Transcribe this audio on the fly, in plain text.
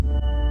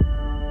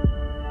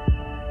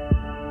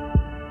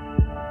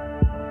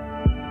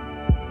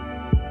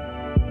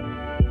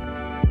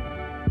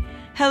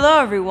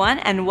Hello everyone,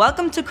 and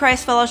welcome to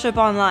Christ Fellowship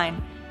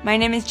Online. My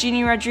name is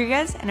Jeannie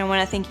Rodriguez, and I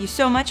want to thank you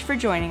so much for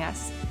joining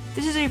us. If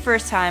this is your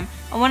first time,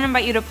 I want to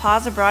invite you to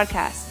pause the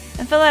broadcast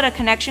and fill out a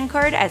connection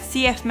card at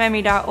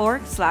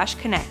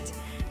cfmemi.org/connect.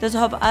 This will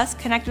help us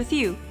connect with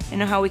you and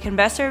know how we can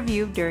best serve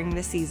you during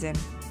this season.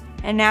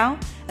 And now,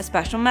 a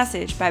special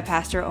message by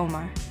Pastor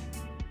Omar.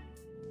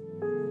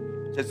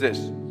 It says this: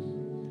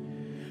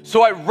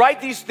 So I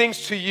write these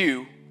things to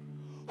you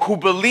who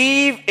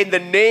believe in the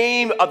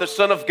name of the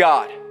Son of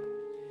God,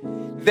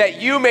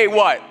 that you may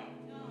what?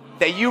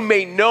 That you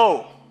may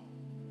know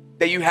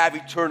that you have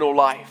eternal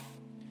life.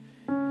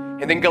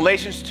 And then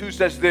Galatians 2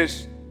 says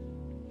this: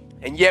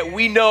 and yet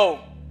we know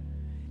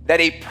that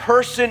a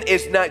person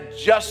is not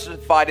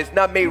justified, is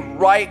not made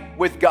right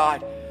with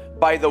God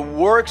by the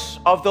works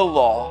of the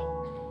law,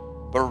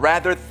 but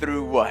rather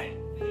through what?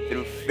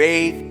 Through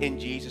faith in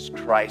Jesus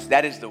Christ.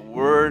 That is the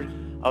word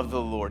of the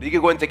Lord. You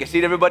can go ahead and take a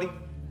seat, everybody.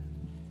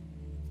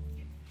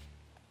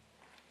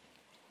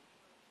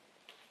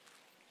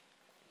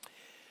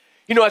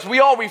 You know, as we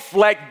all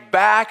reflect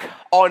back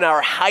on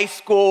our high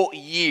school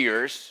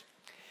years,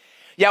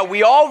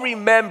 we all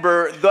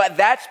remember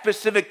that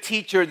specific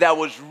teacher that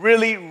was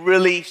really,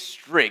 really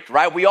strict,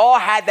 right? We all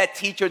had that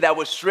teacher that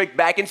was strict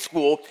back in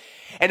school.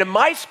 And in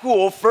my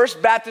school,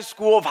 First Baptist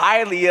School of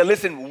Hialeah,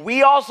 listen,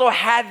 we also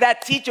had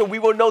that teacher. We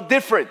were no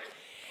different.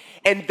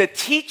 And the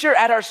teacher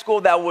at our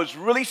school that was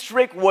really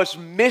strict was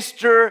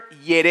Mr.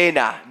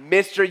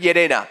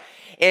 Llerena.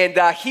 And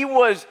he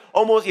was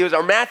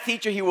our math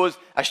teacher. He was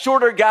a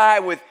shorter guy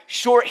with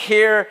short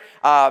hair,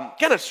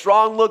 kind of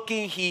strong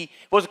looking. He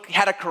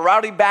had a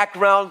karate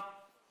background.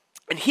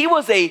 And he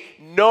was a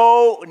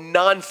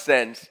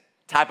no-nonsense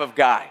type of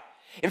guy.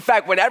 In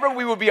fact, whenever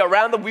we would be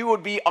around him, we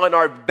would be on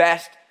our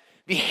best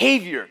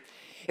behavior.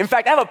 In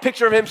fact, I have a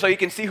picture of him so you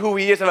can see who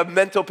he is. I have a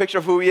mental picture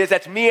of who he is.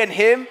 That's me and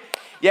him.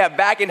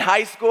 Back in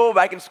high school,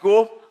 back in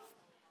school.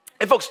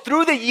 And folks,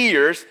 through the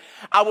years,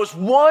 I was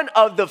one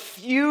of the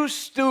few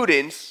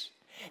students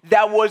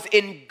that was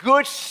in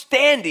good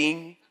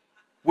standing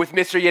with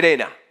Mr.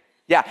 Llerena.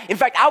 In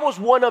fact, I was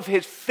one of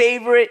his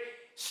favorite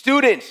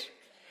students.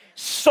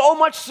 So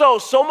much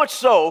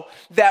so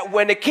that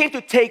when it came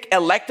to take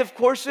elective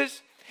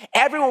courses,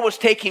 everyone was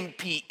taking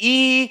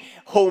PE,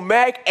 home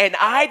ec, and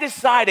I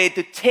decided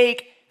to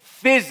take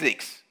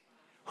physics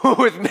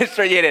with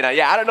Mr. Llerena.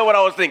 I don't know what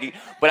I was thinking,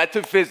 but I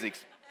took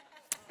physics.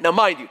 Now,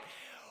 mind you,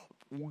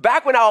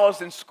 back when I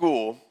was in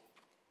school,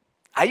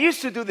 I used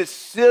to do this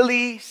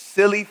silly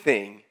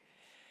thing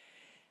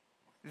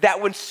that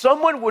when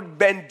someone would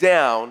bend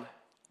down,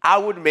 I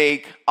would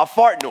make a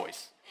fart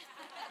noise.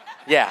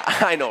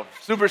 I know,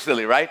 super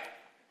silly, right?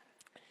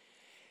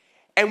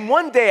 And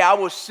one day I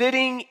was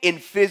sitting in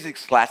that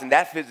physics class, and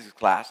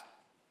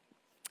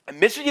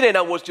Mr.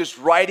 Llerena was just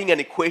writing an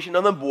equation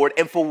on the board,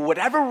 and for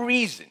whatever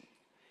reason,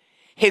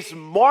 his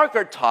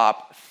marker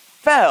top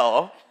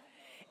fell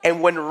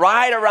and went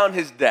right around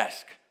his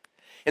desk.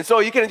 And so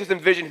you can just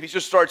envision he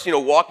just starts,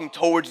 walking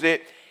towards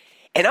it.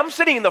 And I'm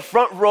sitting in the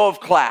front row of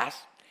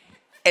class,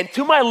 and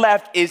to my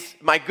left is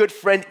my good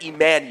friend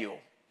Emmanuel.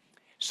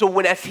 So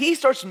as he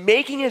starts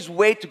making his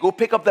way to go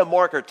pick up the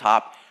marker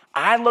top,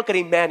 I look at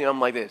Emmanuel,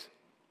 I'm like this: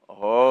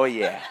 oh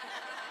yeah.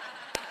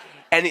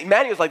 And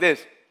Emmanuel's like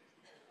this.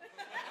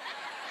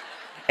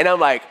 And I'm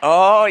like,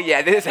 oh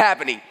yeah, this is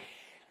happening.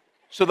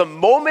 So the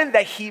moment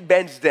that he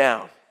bends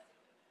down,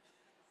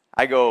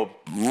 I go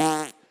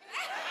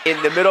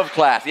in the middle of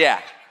class,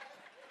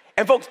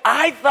 And folks,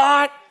 I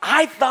thought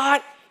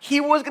he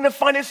was gonna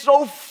find it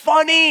so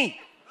funny.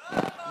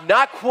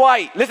 Not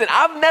quite. Listen,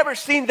 I've never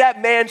seen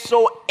that man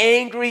so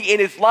angry in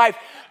his life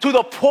to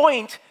the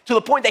point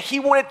that he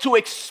wanted to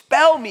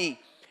expel me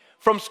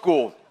from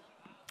school.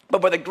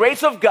 But by the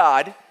grace of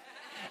God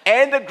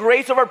and the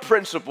grace of our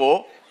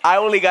principal, I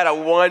only got a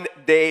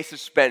 1-day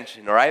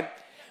suspension, all right?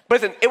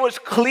 But listen, it was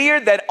clear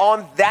that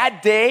on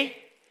that day,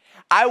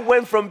 I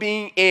went from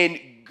being in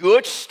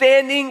good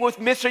standing with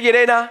Mr.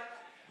 Llerena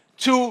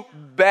to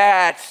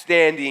bad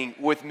standing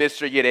with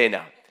Mr.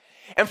 Llerena.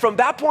 And from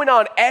that point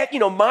on,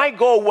 my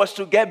goal was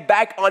to get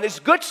back on his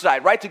good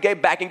side, right? To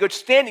get back in good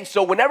standing.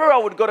 So whenever I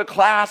would go to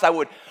class, I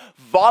would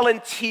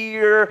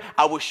volunteer,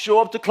 I would show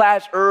up to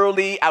class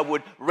early, I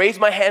would raise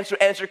my hands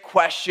to answer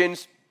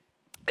questions,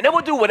 and I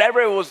would do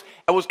whatever I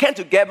can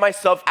to get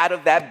myself out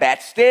of that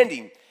bad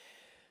standing.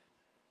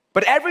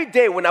 But every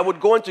day when I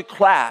would go into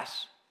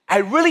class, I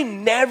really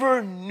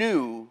never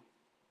knew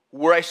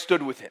where I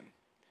stood with him.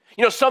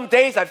 Some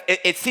days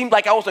it seemed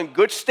like I was in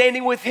good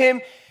standing with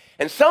him,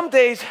 and some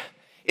days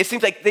it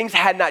seems like things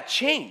had not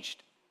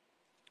changed.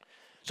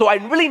 So I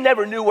really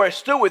never knew where I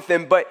stood with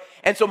him,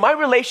 and so my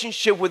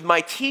relationship with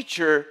my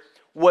teacher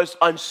was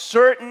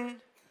uncertain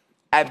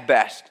at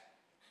best.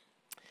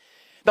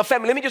 Now,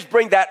 family, let me just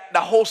bring the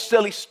whole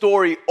silly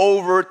story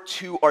over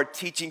to our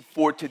teaching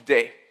for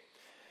today.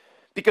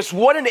 Because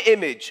what an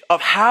image of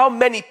how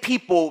many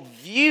people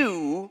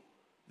view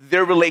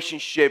their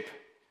relationship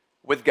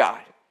with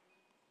God.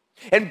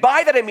 And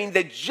by that I mean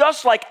that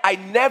just like I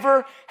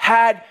never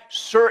had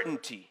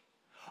certainty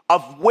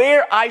of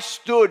where I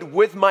stood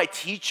with my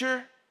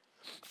teacher,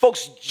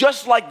 folks,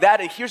 just like that,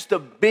 and here's the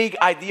big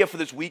idea for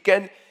this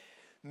weekend.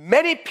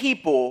 Many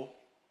people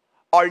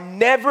are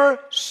never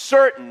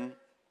certain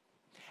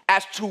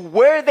as to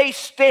where they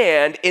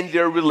stand in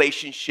their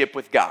relationship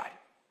with God.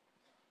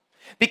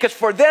 Because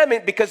for them,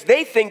 because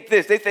they think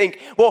this, they think,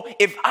 well,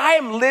 if I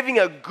am living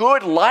a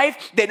good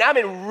life, then I'm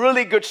in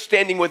really good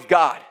standing with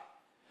God.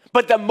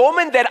 But the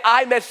moment that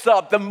I mess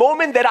up, the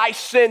moment that I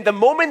sin, the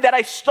moment that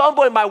I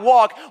stumble in my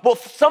walk, well,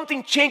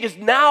 something changes.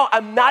 Now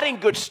I'm not in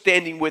good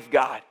standing with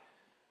God.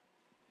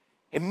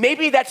 And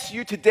maybe that's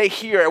you today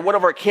here at one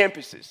of our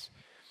campuses.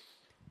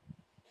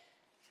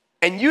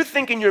 And you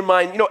think in your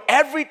mind,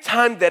 every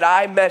time that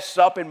I mess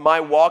up in my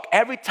walk,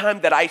 every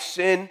time that I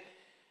sin,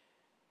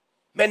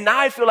 man, now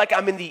I feel like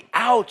I'm in the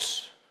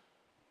outs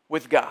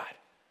with God.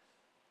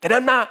 That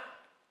I'm not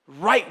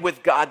right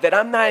with God, that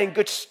I'm not in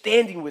good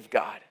standing with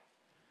God.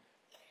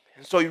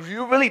 And so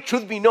you really,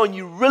 truth be known,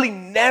 you really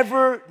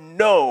never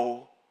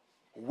know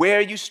where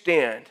you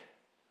stand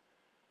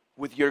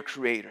with your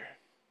Creator.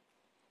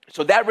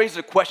 So that raises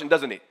a question,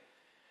 doesn't it?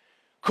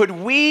 Could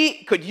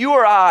you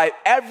or I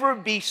ever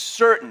be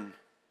certain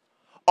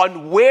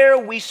on where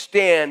we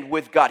stand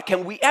with God?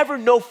 Can we ever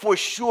know for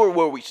sure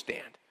where we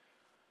stand?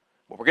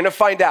 Well, we're going to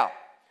find out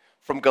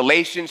from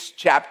Galatians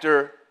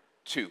chapter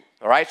 2.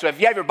 All right, so if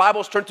you have your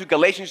Bibles, turn to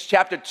Galatians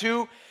chapter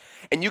 2,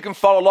 and you can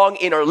follow along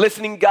in our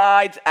listening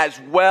guides as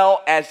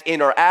well as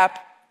in our app.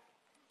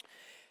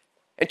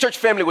 And church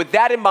family, with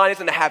that in mind, I'm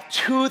going to have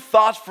two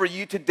thoughts for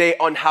you today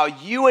on how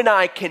you and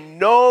I can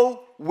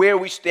know where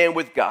we stand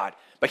with God.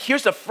 But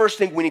here's the first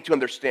thing we need to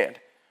understand.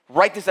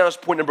 Write this down as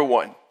point number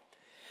one.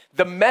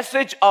 The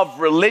message of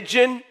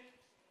religion,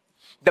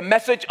 the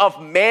message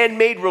of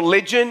man-made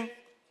religion,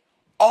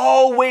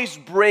 always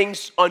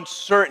brings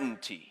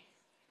uncertainty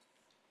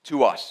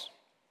to us.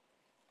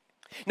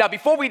 Now,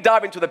 before we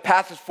dive into the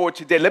passage for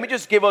today, let me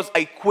just give us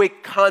a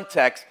quick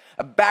context,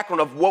 a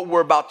background of what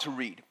we're about to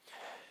read.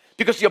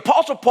 Because the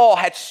Apostle Paul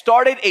had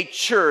started a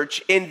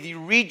church in the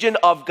region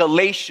of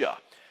Galatia,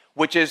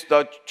 which is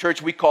the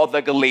church we call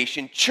the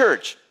Galatian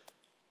church.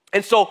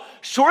 And so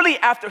shortly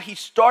after he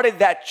started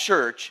that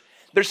church,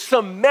 there's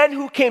some men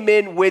who came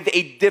in with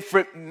a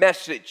different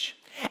message.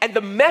 And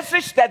the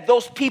message that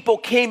those people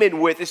came in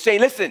with is saying,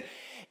 listen,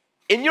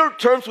 in your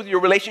terms with your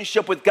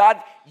relationship with God,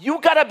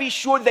 you gotta be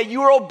sure that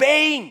you're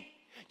obeying.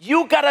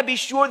 You gotta be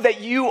sure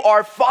that you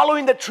are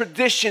following the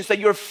traditions, that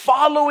you're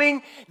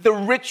following the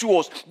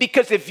rituals.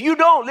 Because if you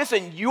don't,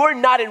 listen, you're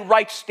not in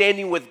right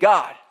standing with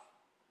God.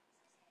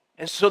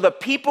 And so the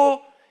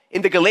people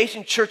in the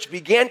Galatian church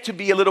began to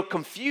be a little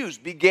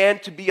confused, began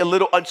to be a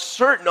little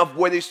uncertain of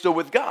where they stood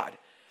with God.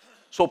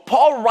 So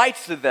Paul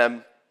writes to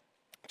them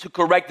to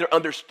correct their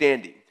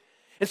understanding.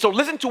 And so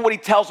listen to what he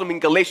tells them in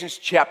Galatians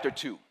chapter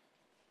 2.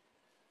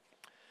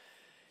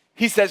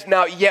 He says,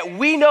 now, yet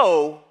we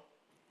know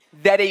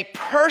that a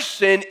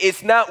person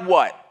is not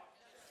what?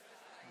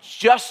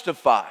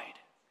 Justified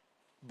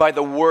by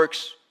the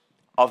works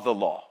of the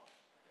law.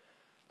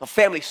 Now,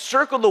 family,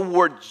 circle the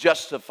word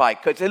justified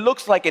because it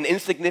looks like an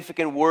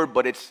insignificant word,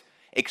 but it's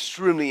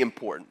extremely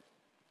important.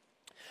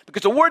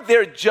 Because the word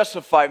there,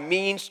 justify,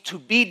 means to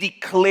be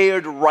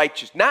declared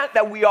righteous. Not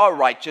that we are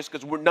righteous,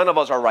 because none of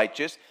us are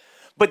righteous,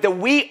 but that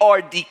we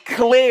are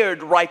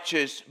declared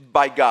righteous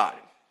by God.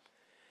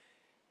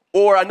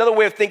 Or another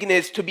way of thinking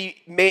is to be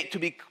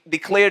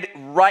declared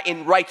right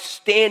in right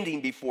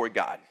standing before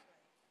God.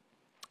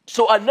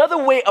 So another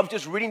way of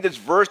just reading this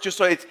verse, just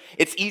so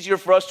it's easier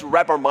for us to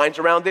wrap our minds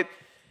around it,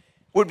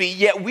 would be,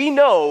 yet we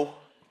know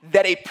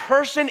that a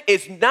person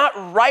is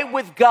not right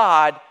with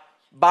God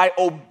by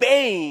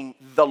obeying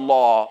the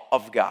law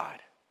of God.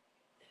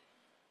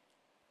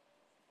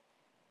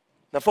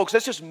 Now, folks,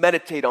 let's just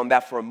meditate on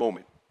that for a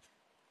moment.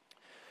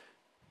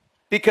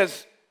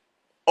 Because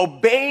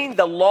obeying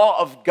the law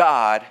of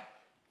God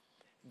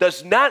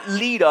does not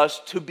lead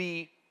us to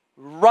be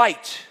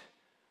right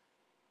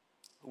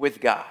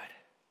with God.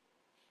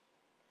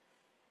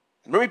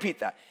 Let me repeat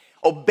that.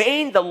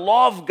 Obeying the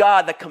law of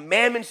God, the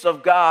commandments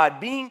of God,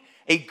 being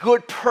a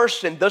good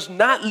person does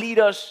not lead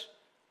us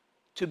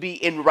to be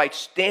in right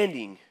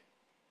standing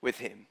with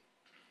Him.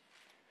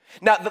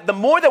 Now, the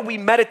more that we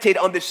meditate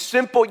on this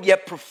simple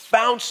yet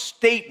profound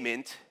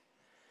statement,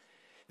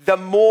 the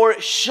more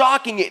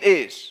shocking it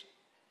is.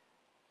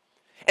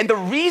 And the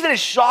reason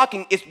it's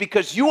shocking is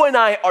because you and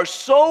I are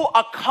so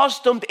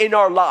accustomed in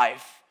our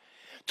life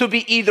to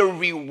be either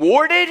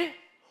rewarded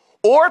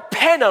or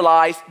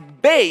penalized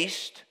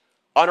based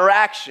on our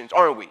actions,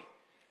 aren't we?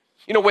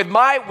 You know, with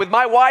my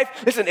wife,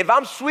 listen, if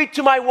I'm sweet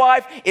to my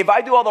wife, if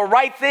I do all the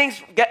right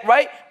things,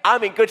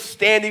 I'm in good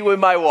standing with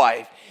my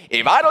wife.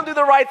 If I don't do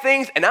the right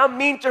things and I'm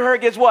mean to her,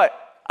 guess what?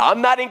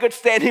 I'm not in good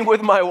standing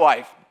with my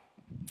wife.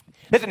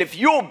 Listen, if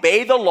you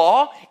obey the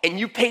law and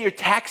you pay your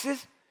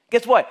taxes,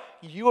 guess what?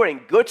 You are in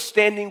good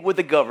standing with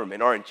the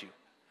government, aren't you?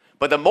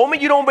 But the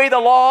moment you don't obey the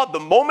law, the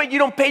moment you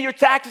don't pay your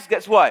taxes,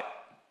 guess what?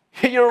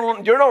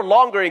 You're no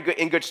longer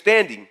in good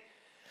standing.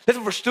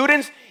 Listen, for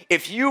students,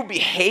 if you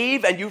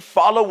behave and you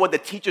follow what the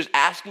teacher's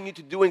asking you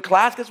to do in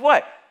class, guess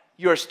what?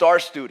 you're a star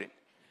student.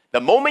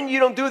 The moment you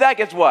don't do that,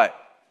 guess what?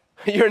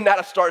 You're not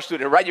a star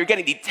student, right? You're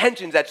getting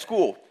detentions at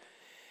school.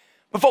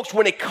 But folks,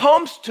 when it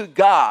comes to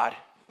God,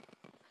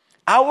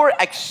 our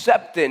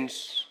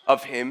acceptance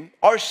of him,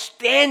 our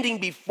standing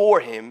before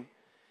him,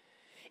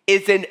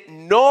 is in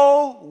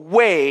no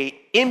way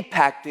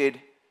impacted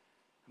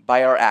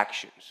by our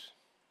actions.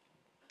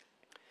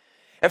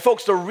 And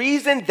folks, the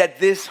reason that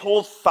this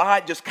whole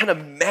thought just kind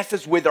of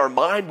messes with our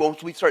mind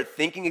once we start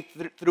thinking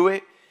through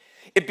it,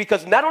 is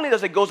because not only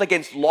does it go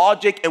against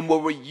logic and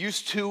what we're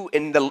used to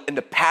in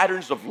the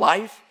patterns of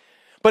life,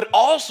 but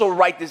also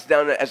write this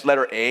down as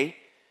letter A.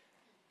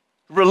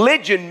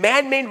 Religion,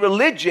 man-made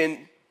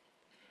religion,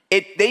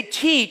 they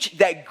teach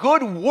that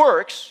good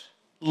works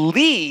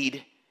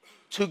lead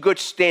to good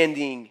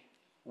standing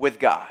with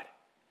God.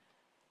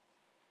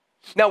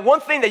 Now, one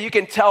thing that you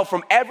can tell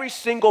from every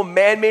single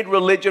man-made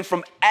religion,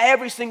 from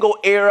every single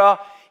era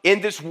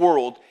in this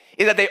world,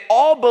 is that they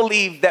all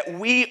believe that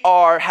we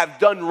have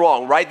done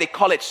wrong, right? They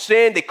call it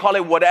sin, they call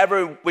it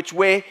whatever, which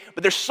way,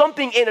 but there's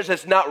something in us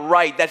that's not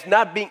right,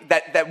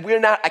 that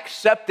we're not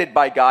accepted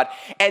by God,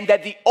 and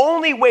that the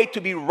only way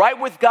to be right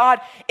with God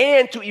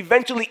and to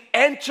eventually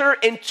enter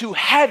into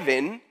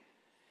heaven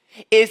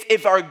is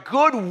if our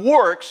good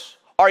works,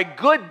 our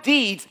good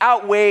deeds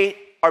outweigh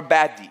our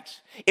bad deeds.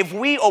 If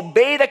we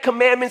obey the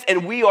commandments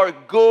and we are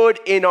good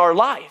in our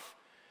life.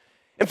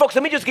 And folks,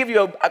 let me just give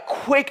you a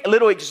quick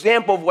little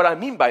example of what I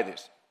mean by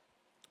this.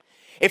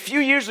 A few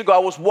years ago,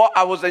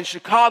 I was in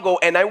Chicago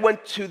and I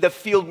went to the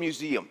Field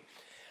Museum,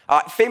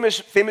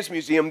 famous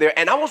museum there.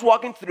 And I was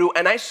walking through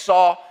and I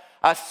saw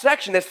a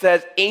section that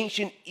says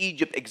Ancient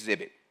Egypt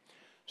Exhibit.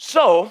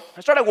 So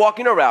I started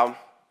walking around,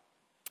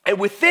 and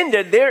within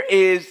there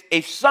is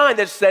a sign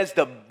that says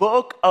the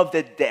Book of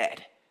the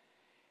Dead.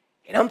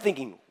 And I'm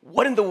thinking,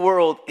 what in the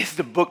world is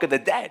the Book of the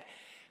Dead?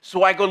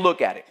 So I go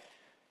look at it.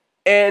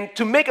 And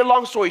to make a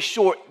long story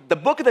short, the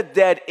Book of the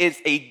Dead is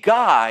a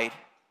guide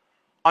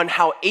on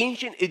how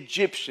ancient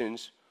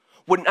Egyptians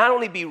would not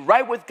only be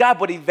right with God,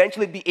 but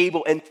eventually be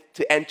able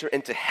to enter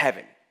into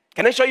heaven.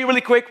 Can I show you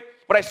really quick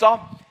what I saw?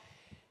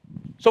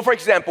 So for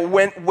example,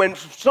 when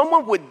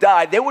someone would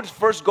die, they would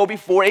first go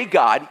before a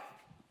god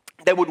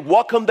that would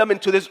welcome them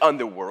into this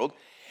underworld.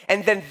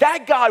 And then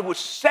that god would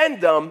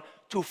send them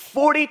to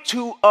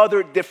 42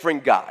 other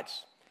different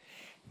gods.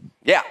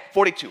 Yeah,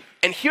 42.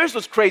 And here's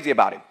what's crazy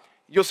about it.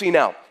 You'll see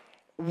now.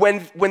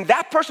 When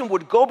that person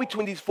would go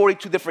between these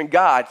 42 different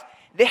gods,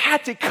 they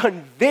had to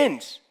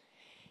convince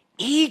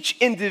each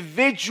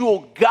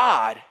individual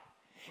god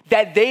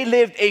that they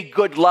lived a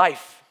good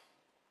life.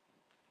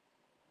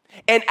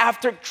 And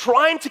after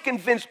trying to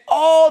convince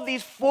all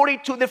these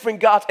 42 different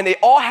gods, and they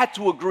all had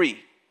to agree,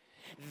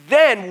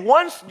 then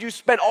once you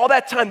spend all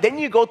that time, then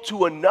you go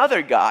to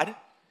another god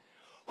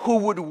who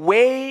would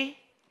weigh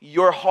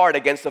your heart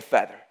against a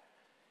feather.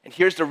 And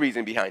here's the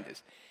reason behind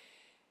this.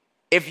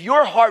 If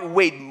your heart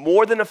weighed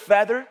more than a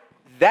feather,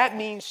 that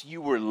means you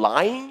were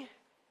lying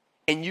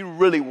and you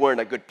really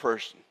weren't a good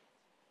person.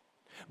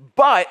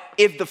 But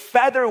if the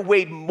feather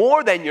weighed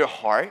more than your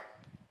heart,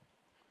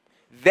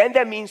 then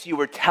that means you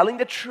were telling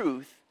the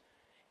truth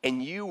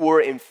and you were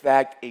in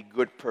fact a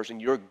good person.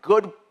 Your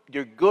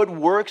good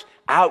works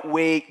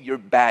outweigh your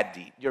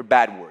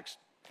bad works.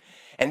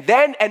 And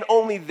then and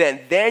only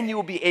then you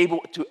will be able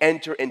to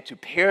enter into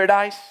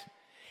paradise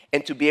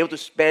and to be able to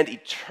spend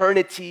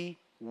eternity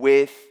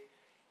with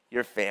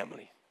your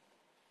family.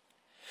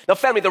 Now,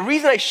 family, the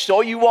reason I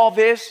show you all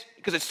this,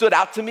 because it stood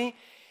out to me,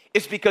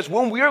 is because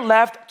when we're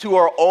left to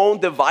our own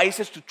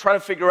devices to try to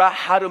figure out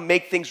how to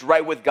make things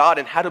right with God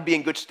and how to be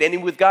in good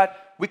standing with God,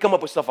 we come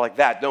up with stuff like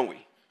that, don't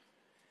we?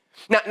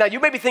 Now you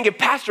may be thinking,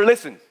 Pastor,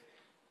 listen,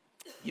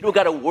 you don't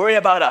got to worry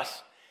about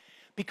us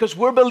because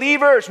we're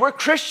believers, we're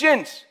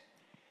Christians.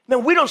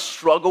 Man, we don't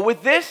struggle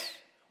with this.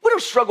 We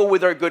don't struggle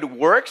with our good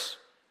works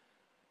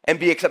and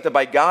be accepted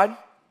by God.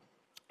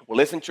 Well,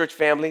 listen, church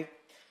family,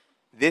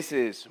 this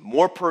is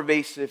more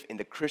pervasive in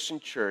the Christian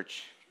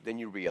church than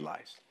you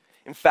realize.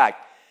 In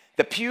fact,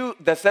 the Pew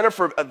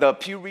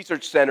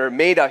Research Center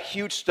made a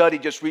huge study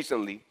just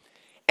recently,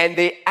 and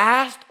they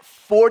asked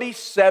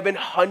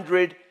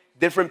 4,700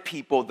 different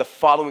people the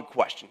following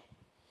question.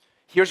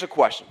 Here's a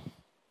question.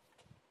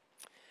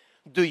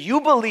 Do you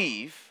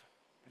believe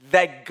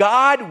that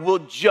God will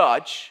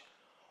judge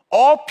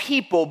all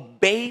people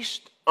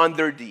based on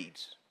their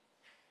deeds?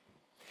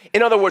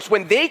 In other words,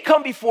 when they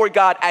come before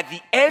God at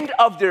the end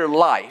of their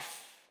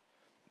life,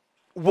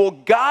 will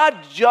God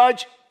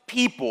judge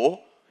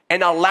people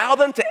and allow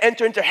them to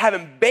enter into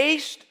heaven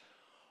based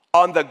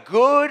on the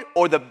good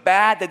or the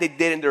bad that they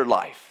did in their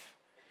life?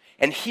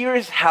 And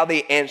here's how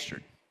they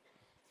answered.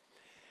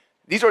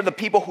 These are the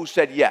people who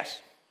said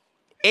yes.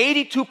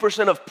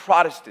 82% of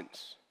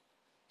Protestants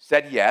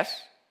said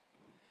yes.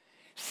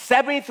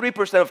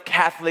 73% of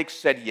Catholics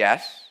said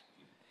yes.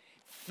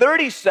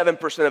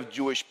 37% of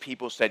Jewish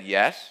people said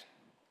yes,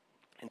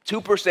 and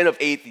 2% of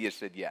atheists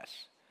said yes.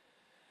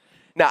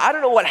 Now, I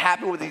don't know what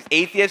happened with these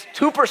atheists.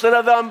 2%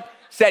 of them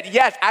said,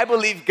 yes, I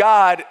believe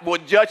God will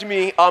judge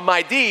me on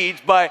my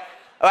deeds, but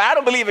I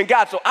don't believe in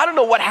God, so I don't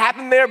know what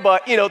happened there,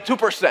 but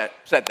 2%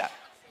 said that.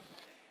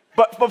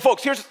 But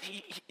folks,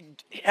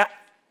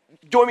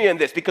 join me in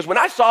this, because when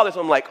I saw this,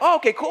 I'm like, oh,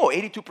 okay, cool,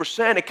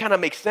 82%, it kind of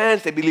makes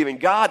sense. They believe in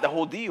God, the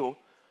whole deal.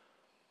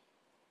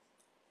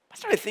 I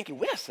started thinking,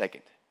 wait a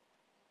second.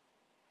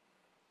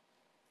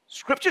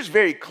 Scripture's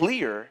very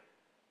clear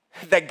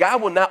that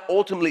God will not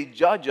ultimately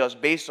judge us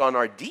based on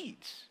our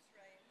deeds.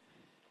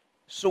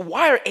 So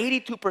why are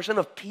 82%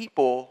 of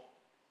people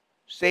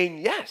saying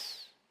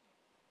yes?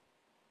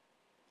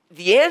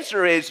 The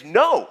answer is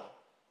no.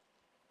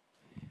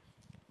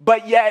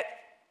 But yet,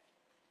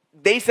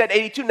 they said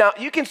 82. Now,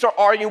 you can start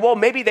arguing, well,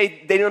 maybe they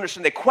didn't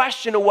understand the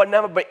question or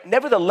whatever, but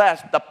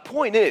nevertheless, the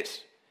point is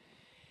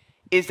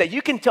that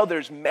you can tell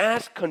there's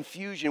mass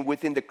confusion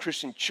within the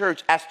Christian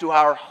church as to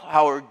how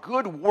our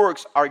good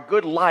works, our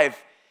good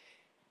life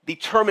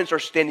determines our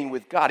standing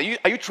with God.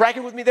 Are you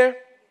tracking with me there?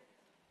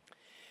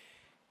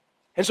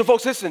 And so,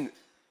 folks, listen,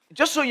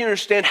 just so you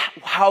understand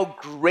how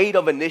great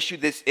of an issue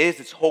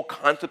this whole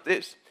concept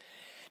is,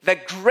 the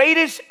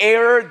greatest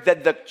error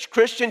that the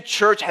Christian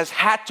church has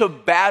had to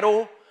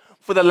battle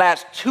for the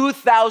last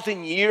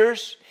 2,000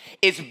 years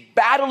is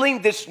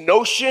battling this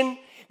notion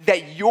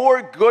that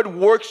your good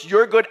works,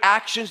 your good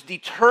actions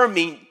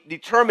determine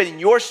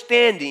your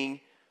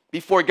standing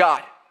before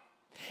God.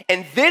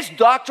 And this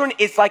doctrine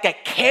is like a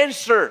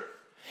cancer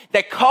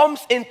that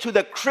comes into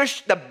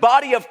the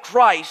body of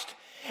Christ.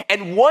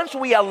 And once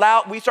we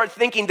start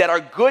thinking that our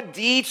good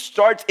deeds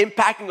starts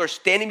impacting our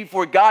standing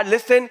before God,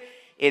 listen,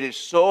 it is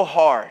so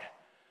hard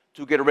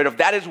to get rid of.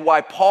 That is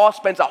why Paul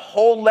spends a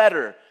whole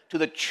letter to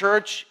the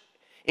church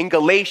in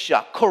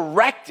Galatia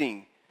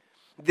correcting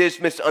this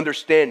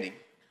misunderstanding.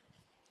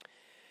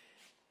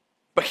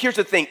 But here's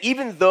the thing,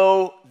 even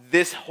though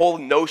this whole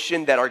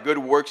notion that our good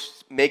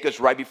works make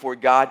us right before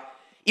God,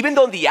 even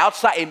though on the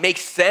outside it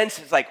makes sense,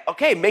 it's like,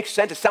 okay, it makes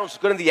sense, it sounds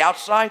good on the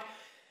outside,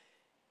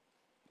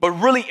 but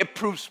really it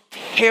proves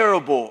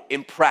terrible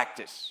in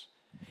practice.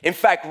 In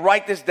fact,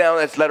 write this down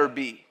as letter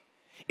B.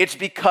 It's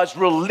because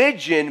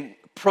religion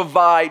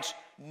provides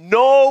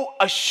no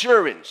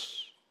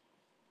assurance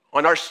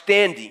on our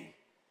standing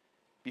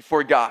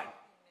before God.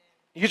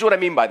 Here's what I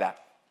mean by that.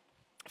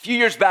 A few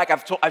years back,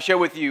 I've shared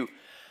with you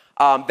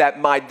that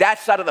my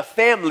dad's side of the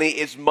family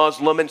is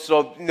Muslim, and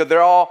so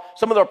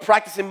some of them are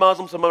practicing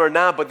Muslim, some of them are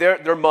not, but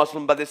they're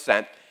Muslim by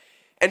descent.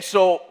 And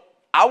so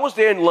I was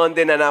there in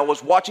London, and I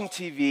was watching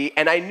TV,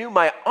 and I knew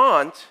my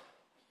aunt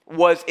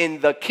was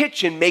in the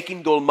kitchen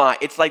making dolma.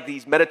 It's like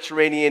these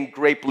Mediterranean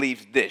grape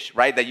leaves dish,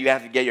 right, that you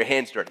have to get your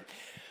hands dirty.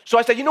 So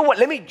I said, you know what,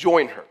 let me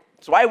join her.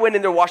 So I went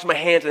in there, washed my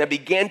hands, and I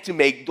began to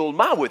make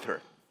dolma with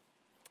her.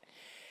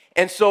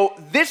 And so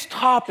this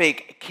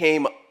topic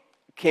came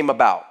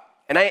about.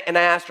 And I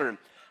asked her,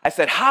 I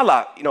said,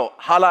 Hala,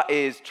 Hala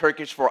is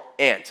Turkish for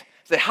aunt.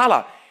 I said,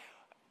 Hala,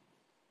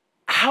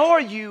 how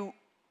do you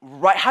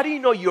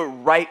know you're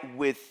right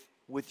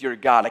with your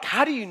God? Like,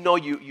 how do you know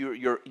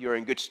you're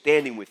in good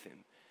standing with him?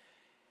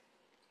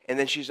 And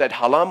then she said,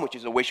 Halam, which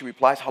is the way she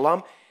replies,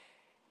 Halam,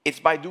 it's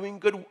by doing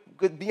good,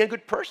 being a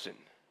good person,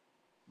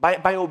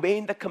 by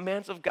obeying the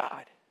commands of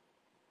God.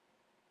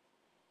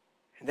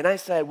 And then I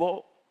said,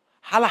 well,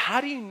 Hala,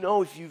 how do you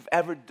know if you've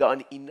ever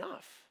done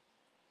enough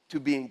to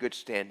be in good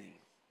standing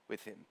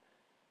with him?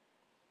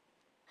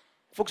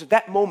 Folks, at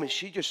that moment,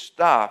 she just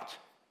stopped.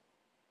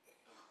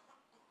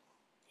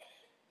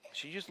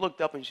 She just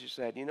looked up and she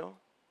said,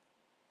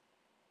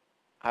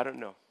 I don't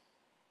know.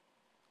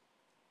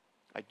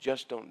 I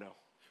just don't know.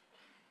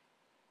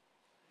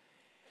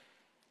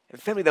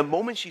 And family, the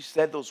moment she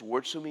said those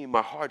words to me,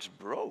 my heart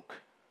broke.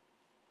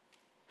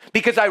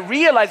 Because I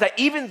realized that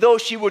even though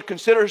she would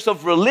consider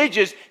herself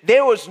religious,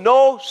 there was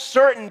no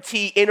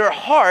certainty in her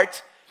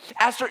heart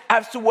as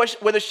to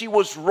whether she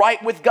was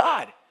right with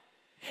God.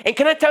 And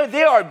can I tell you,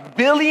 there are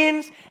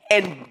billions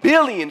and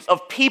billions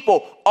of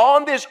people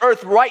on this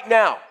earth right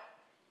now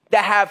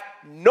that have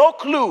no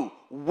clue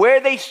where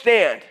they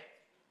stand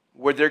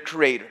with their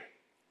Creator.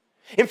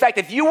 In fact,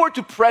 if you were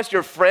to press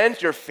your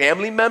friends, your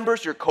family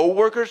members, your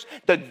coworkers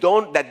that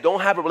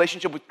don't have a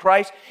relationship with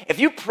Christ, if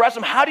you press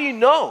them, how do you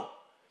know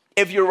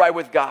if you're right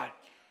with God?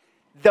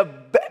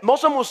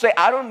 Most of them will say,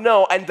 I don't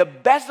know, and the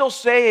best they'll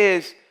say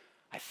is,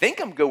 I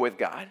think I'm good with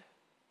God.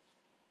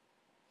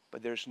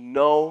 But there's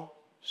no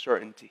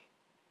certainty.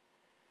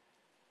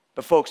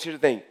 But folks, here's the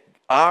thing.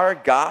 Our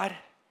God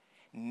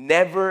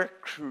never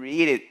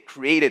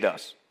created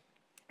us,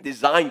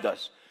 designed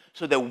us,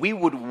 so that we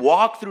would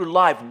walk through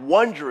life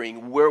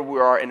wondering where we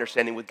are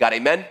understanding with God.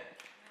 Amen?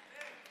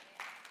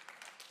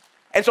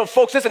 And so,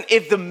 folks, listen,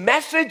 if the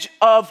message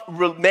of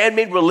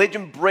man-made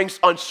religion brings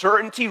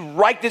uncertainty,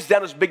 write this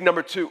down as big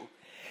number 2.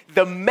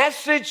 The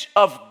message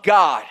of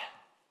God,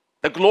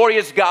 the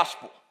glorious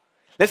gospel,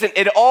 listen,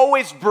 it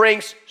always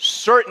brings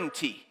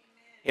certainty.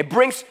 It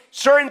brings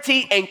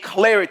certainty and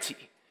clarity.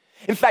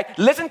 In fact,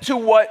 listen to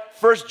what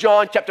 1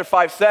 John chapter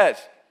 5 says.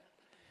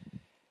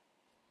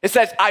 It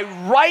says, I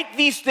write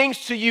these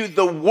things to you,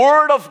 the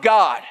word of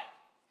God,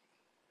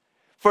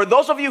 for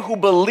those of you who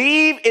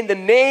believe in the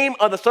name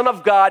of the Son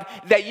of God,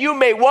 that you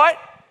may what?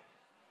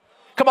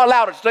 Come on,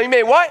 louder. So you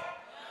may what?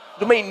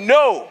 You may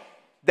know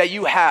that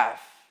you have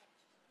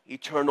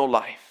eternal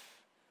life.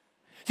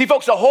 See,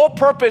 folks, the whole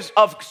purpose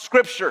of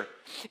Scripture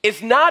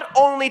is not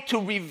only to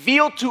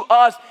reveal to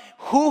us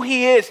who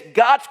He is,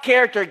 God's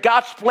character,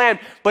 God's plan,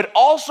 but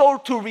also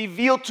to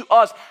reveal to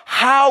us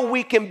how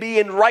we can be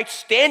in right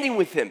standing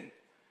with Him,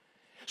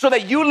 so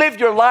that you live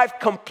your life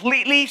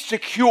completely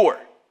secure,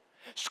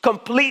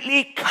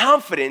 completely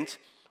confident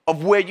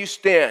of where you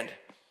stand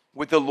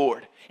with the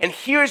Lord. And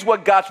here's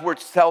what God's word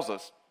tells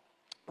us.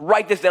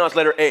 Write this down as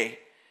letter A.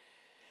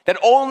 That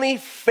only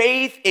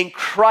faith in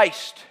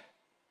Christ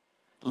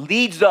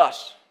leads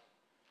us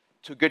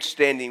to good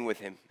standing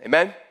with Him.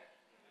 Amen?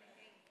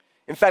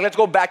 In fact, let's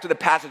go back to the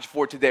passage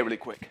for today really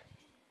quick.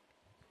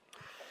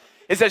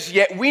 It says,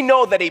 yet we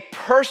know that a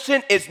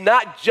person is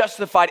not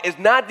justified, is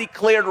not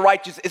declared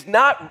righteous, is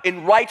not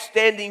in right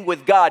standing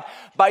with God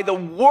by the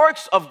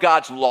works of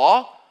God's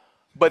law,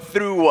 but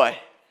through what?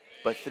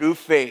 But through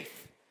faith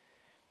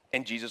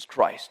in Jesus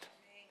Christ.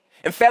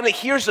 And family,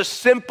 here's a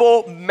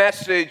simple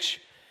message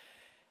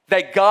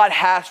that God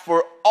has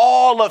for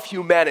all of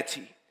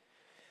humanity.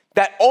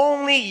 That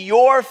only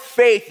your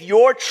faith,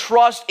 your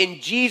trust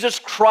in Jesus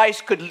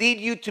Christ could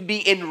lead you to be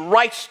in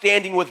right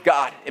standing with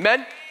God.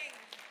 Amen?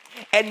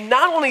 And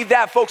not only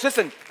that, folks,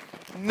 listen,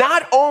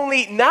 not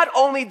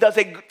only does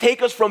it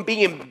take us from being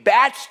in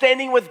bad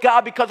standing with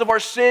God because of our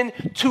sin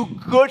to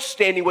good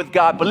standing with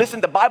God, but listen,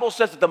 the Bible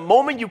says that the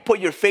moment you put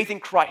your faith in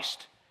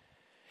Christ,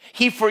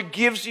 He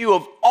forgives you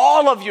of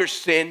all of your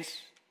sins.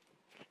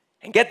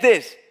 And get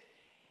this,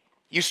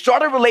 you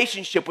start a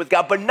relationship with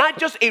God, but not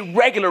just a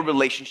regular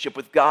relationship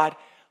with God,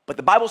 but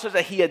the Bible says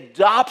that He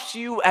adopts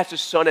you as a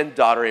son and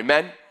daughter,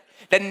 amen?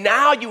 That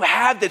now you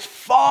have this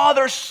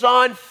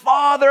father-son,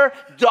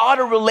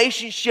 father-daughter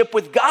relationship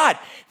with God.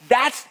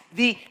 That's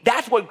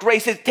what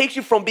grace is. It takes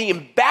you from being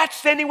in bad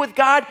standing with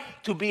God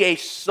to be a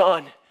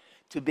son,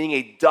 to being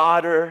a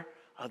daughter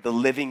of the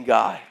living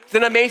God. It's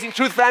an amazing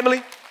truth,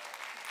 family.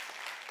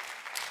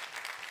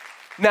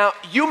 Now,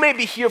 you may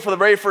be here for the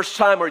very first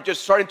time or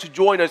just starting to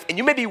join us, and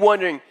you may be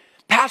wondering,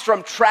 Pastor,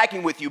 I'm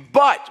tracking with you,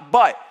 but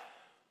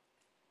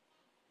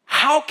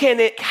how can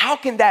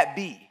that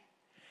be?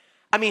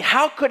 I mean,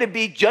 how could it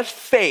be just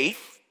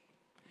faith,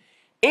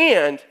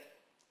 and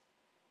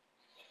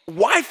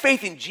why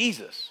faith in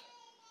Jesus?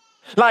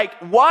 Like,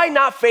 why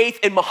not faith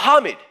in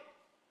Muhammad?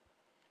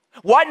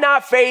 Why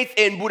not faith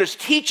in Buddha's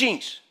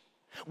teachings?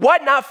 Why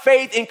not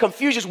faith in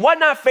Confucius? Why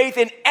not faith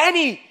in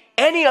any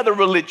other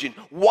religion?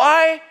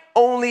 Why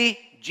only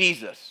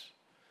Jesus?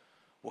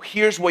 Well,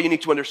 here's what you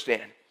need to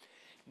understand.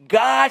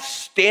 God's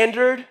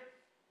standard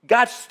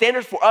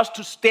for us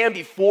to stand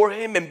before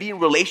Him and be in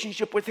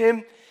relationship with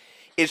Him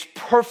is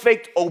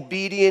perfect,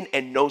 obedient,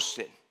 and no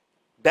sin.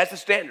 That's the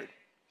standard.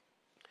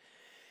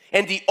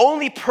 And the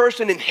only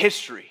person in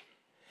history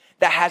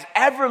that has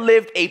ever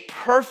lived a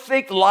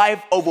perfect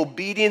life of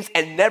obedience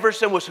and never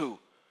sinned was who?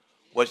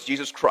 Was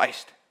Jesus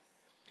Christ.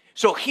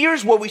 So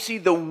here's where we see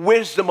the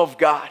wisdom of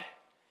God.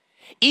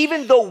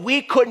 Even though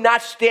we could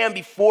not stand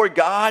before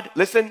God,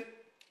 listen,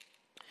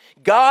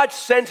 God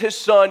sent His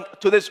Son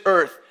to this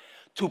earth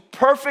to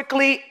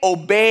perfectly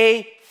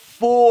obey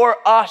for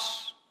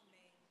us,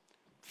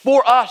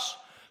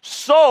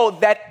 so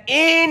that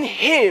in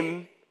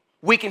Him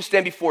we can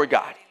stand before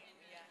God.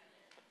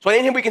 So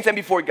in Him we can stand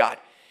before God.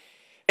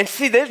 And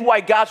see, this is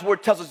why God's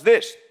word tells us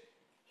this.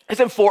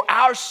 Listen, for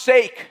our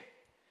sake,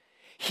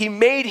 He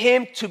made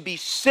Him to be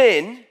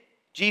sin,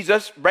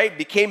 Jesus, right,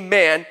 became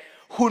man,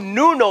 who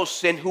knew no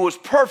sin, who was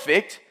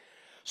perfect,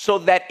 so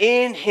that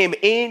in Him,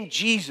 in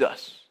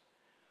Jesus,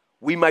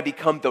 we might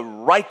become the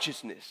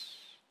righteousness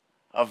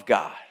of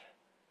God.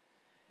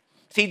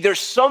 See, there's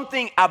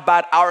something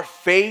about our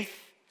faith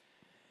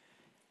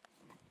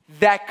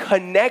that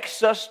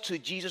connects us to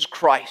Jesus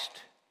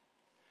Christ.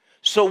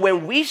 So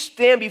when we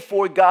stand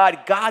before God,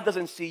 God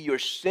doesn't see your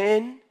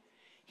sin.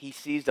 He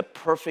sees the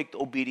perfect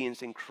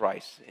obedience in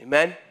Christ.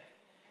 Amen?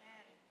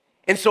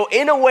 And so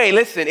in a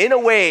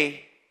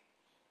way,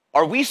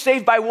 are we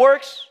saved by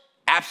works?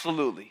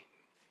 Absolutely.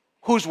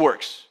 Whose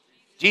works?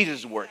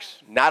 Jesus' works,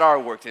 not our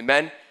works.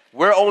 Amen?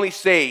 We're only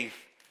saved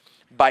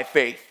by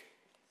faith.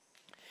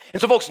 And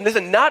so folks,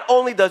 listen, not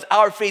only does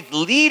our faith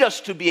lead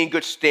us to be in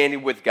good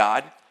standing with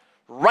God,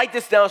 write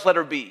this down as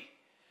letter B.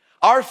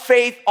 Our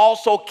faith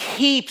also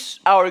keeps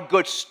our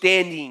good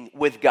standing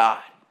with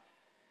God.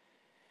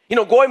 You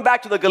know, going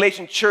back to the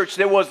Galatian church,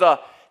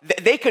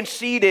 they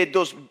conceded,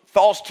 those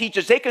false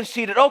teachers, they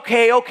conceded,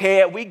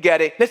 okay, we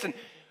get it. Listen,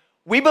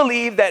 we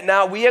believe that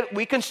now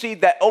we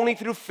concede that only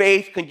through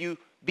faith can you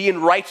be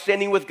in right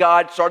standing with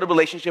God, start a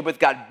relationship with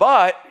God.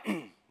 But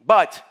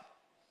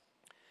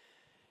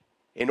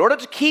in order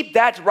to keep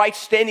that right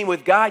standing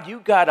with God, you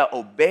gotta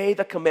obey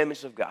the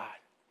commandments of God.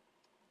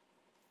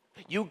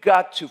 You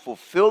got to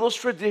fulfill those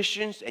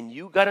traditions and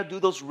you gotta do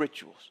those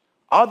rituals.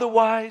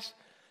 Otherwise,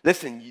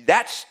 listen,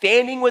 that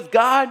standing with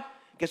God,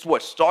 guess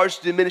what? Starts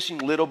diminishing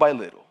little by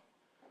little.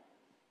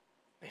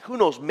 And who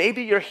knows,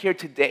 maybe you're here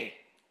today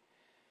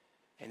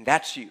and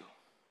that's you.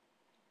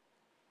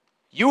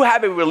 You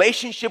have a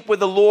relationship with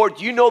the Lord.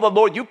 You know the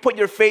Lord. You put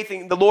your faith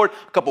in the Lord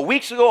a couple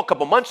weeks ago, a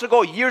couple months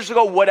ago, years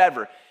ago,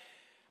 whatever.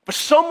 But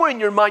somewhere in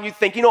your mind you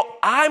think,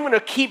 I'm going to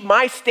keep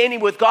my standing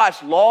with God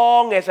as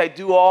long as I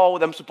do all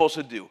what I'm supposed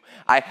to do.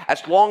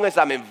 As long as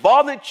I'm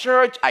involved in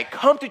church, I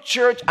come to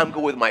church, I'm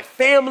good with my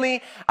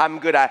family, I'm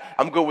good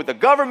with the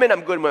government,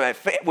 I'm good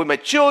with my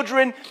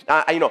children.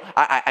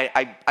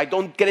 I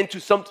don't get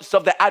into some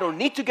stuff that I don't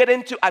need to get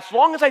into. As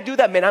long as I do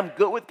that, man, I'm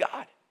good with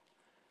God.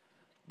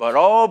 But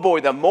oh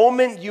boy, the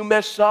moment you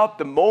mess up,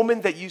 the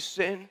moment that you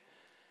sin,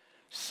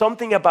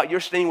 something about your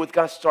standing with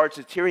God starts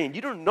deteriorating.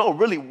 You don't know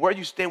really where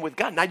you stand with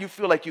God. Now you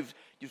feel like you've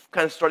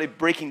kind of started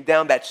breaking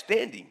down that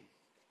standing.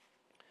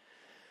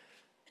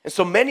 And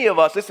so many of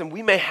us, listen,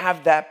 we may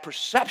have that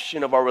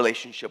perception of our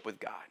relationship with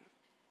God.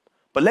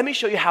 But let me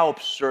show you how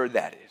absurd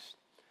that is.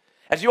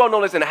 As you all know,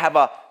 listen, I have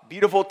a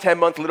beautiful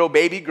 10-month little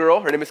baby girl.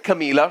 Her name is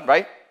Camila,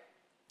 right?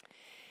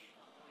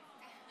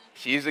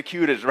 She's the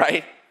cutest,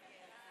 right?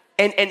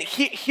 And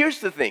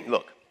here's the thing.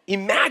 Look,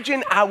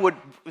 imagine I would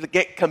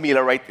get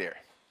Camila right there.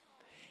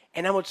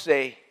 And I would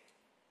say,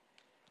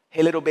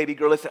 hey, little baby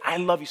girl, listen, I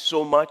love you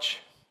so much.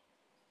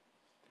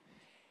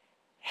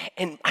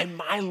 And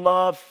my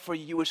love for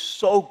you is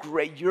so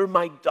great. You're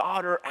my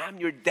daughter. I'm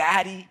your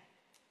daddy.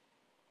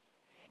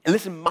 And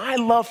listen, my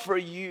love for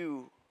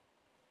you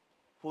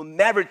will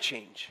never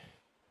change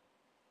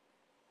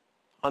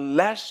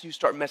unless you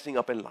start messing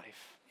up in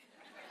life.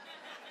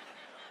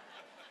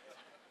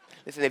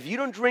 Listen, if you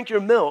don't drink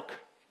your milk,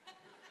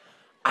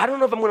 I don't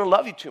know if I'm going to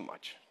love you too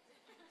much.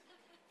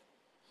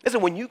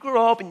 Listen, when you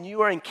grow up and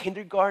you are in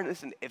kindergarten,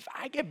 listen, if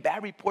I get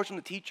bad reports from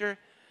the teacher,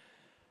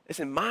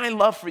 listen, my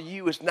love for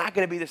you is not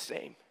going to be the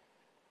same.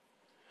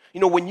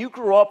 When you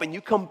grow up and you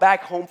come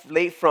back home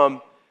late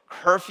from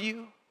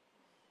curfew,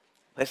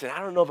 listen, I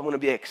don't know if I'm going to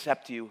be able to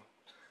accept you.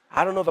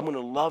 I don't know if I'm going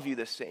to love you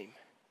the same.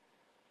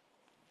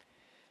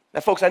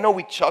 Now, folks, I know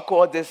we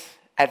chuckle at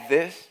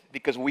this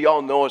because we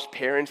all know as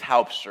parents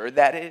how absurd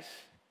that is.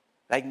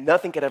 Like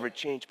nothing could ever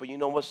change, but you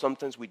know what?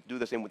 Sometimes we do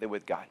the same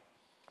with God.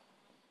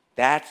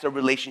 That's the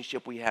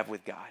relationship we have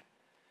with God.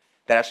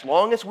 That as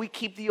long as we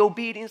keep the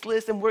obedience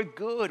list, and we're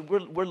good.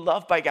 We're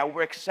loved by God.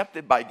 We're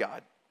accepted by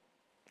God.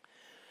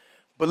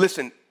 But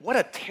listen, what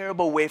a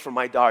terrible way for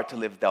my daughter to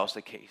live if that was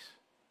the case.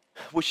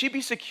 Would she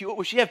be secure?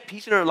 Would she have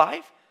peace in her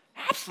life?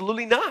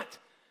 Absolutely not.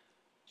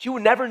 She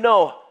would never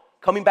know,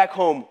 coming back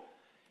home,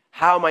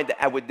 how am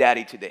I with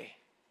daddy today?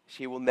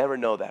 She will never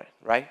know that,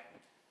 right?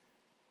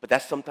 But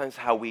that's sometimes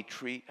how we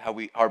treat,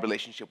 our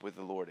relationship with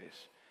the Lord is.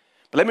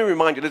 But let me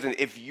remind you, listen,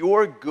 if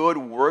your good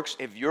works,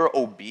 if your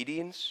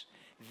obedience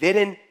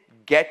didn't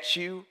get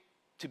you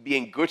to be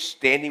in good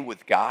standing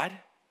with God,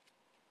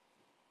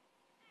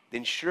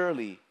 then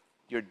surely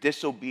your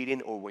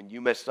disobedience or when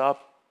you mess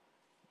up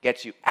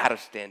gets you out of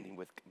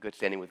good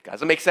standing with God.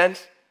 Does that make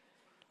sense?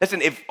 Listen,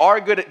 if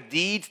our good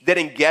deeds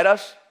didn't get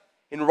us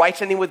in right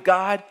standing with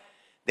God,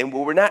 then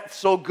when we're not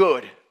so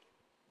good,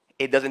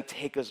 it doesn't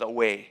take us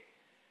away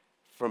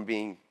from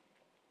being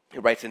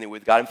right standing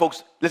with God. And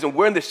folks, listen,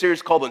 we're in this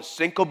series called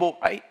Unsinkable,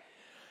 right?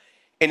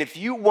 And if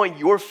you want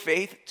your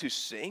faith to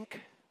sink,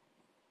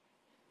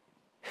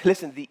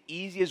 listen, the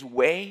easiest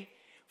way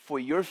for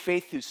your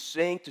faith to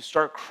sink, to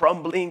start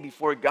crumbling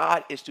before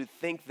God, is to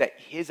think that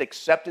His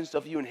acceptance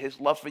of you and His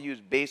love for you is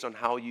based on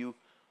how you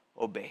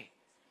obey,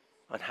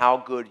 on how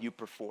good you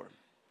perform.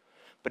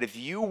 But if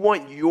you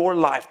want your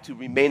life to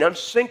remain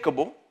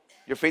unsinkable,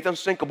 your faith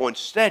unsinkable and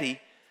steady,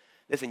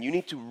 listen, you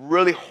need to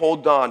really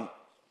hold on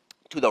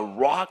to the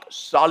rock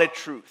solid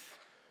truth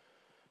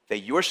that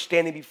you're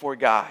standing before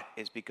God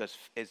is because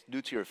it's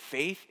due to your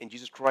faith in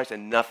Jesus Christ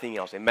and nothing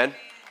else. Amen?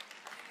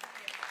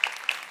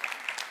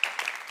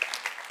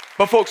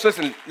 But folks,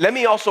 listen, let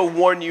me also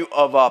warn you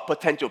of a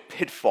potential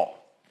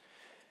pitfall.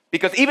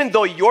 Because even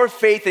though your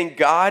faith in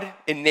God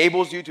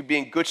enables you to be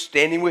in good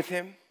standing with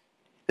Him,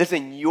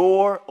 listen,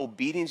 your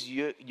obedience,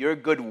 your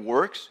good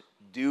works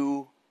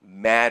do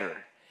matter.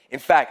 In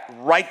fact,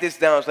 write this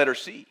down as letter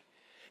C.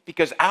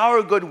 Because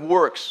our good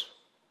works,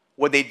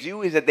 what they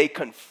do is that they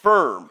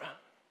confirm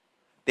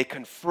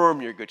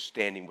your good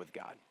standing with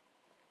God.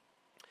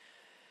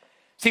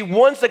 See,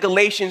 once the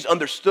Galatians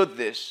understood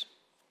this,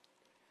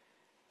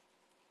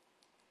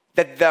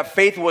 that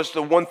faith was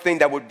the one thing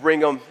that would bring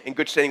them in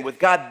good standing with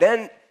God,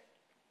 then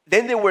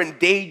they were in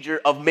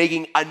danger of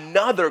making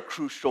another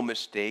crucial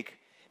mistake,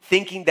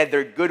 thinking that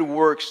their good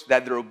works,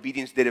 that their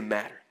obedience didn't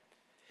matter.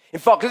 In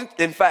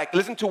fact,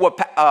 listen to what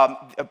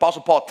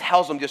Apostle Paul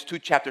tells them just 2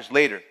 chapters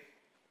later.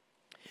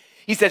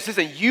 He says,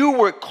 listen, you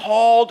were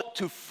called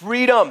to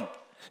freedom.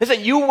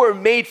 Listen, you were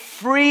made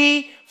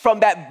free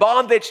from that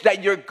bondage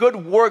that your good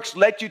works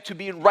led you to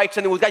be in right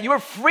standing with God. You were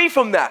free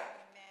from that.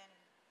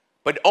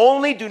 But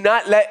only do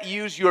not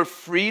use your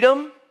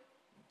freedom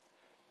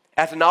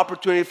as an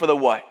opportunity for the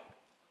what?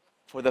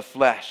 For the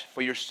flesh,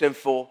 for your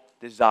sinful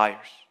desires.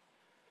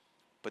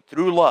 But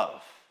through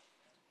love,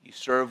 you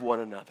serve one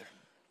another.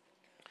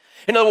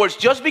 In other words,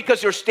 just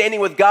because you're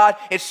standing with God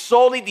is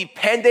solely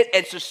dependent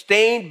and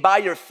sustained by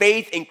your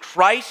faith in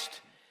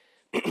Christ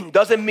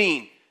doesn't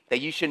mean that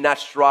you should not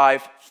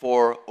strive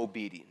for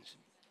obedience.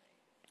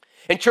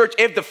 And church,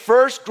 if the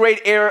first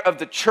great error of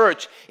the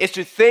church is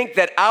to think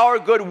that our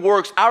good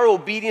works, our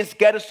obedience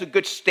get us to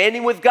good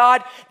standing with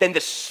God, then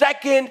the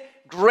second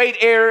great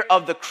error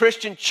of the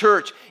Christian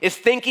church is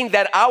thinking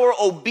that our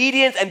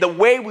obedience and the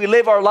way we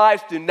live our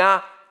lives do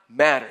not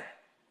matter.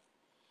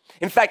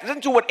 In fact,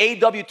 listen to what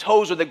A.W.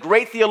 Tozer, the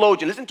great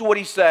theologian, listen to what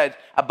he said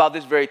about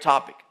this very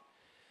topic.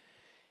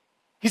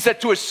 He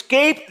said, to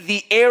escape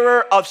the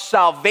error of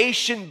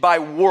salvation by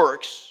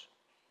works,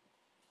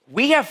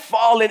 we have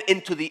fallen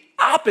into the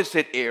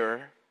opposite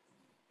error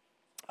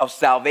of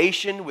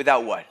salvation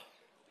without what?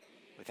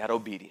 Without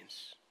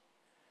obedience.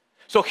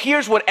 So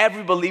here's what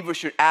every believer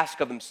should ask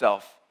of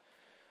himself.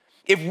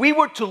 If we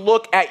were to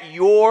look at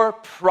your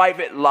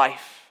private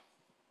life,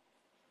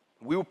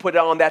 we will put it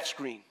on that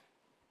screen.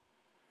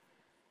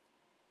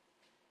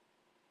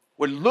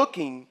 Would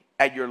looking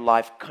at your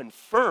life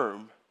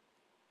confirm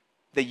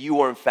that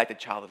you are in fact a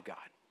child of God?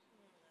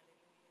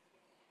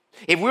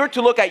 If we were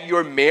to look at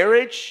your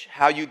marriage,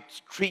 how you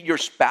treat your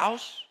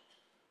spouse,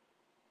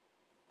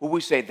 would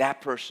we say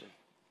that person,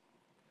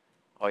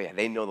 oh yeah,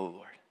 they know the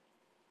Lord?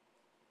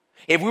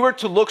 If we were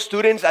to look,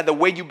 students, at the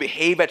way you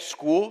behave at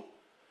school,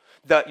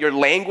 your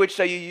language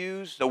that you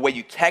use, the way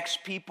you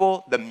text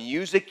people, the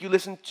music you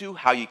listen to,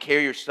 how you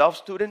carry yourself,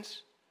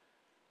 students,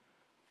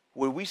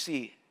 would we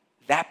see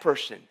that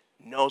person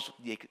knows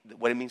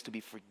what it means to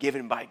be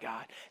forgiven by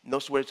God,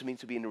 knows what it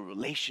means to be in a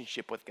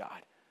relationship with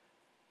God?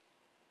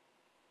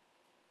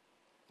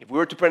 If we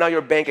were to print out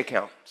your bank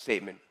account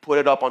statement, put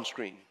it up on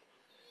screen,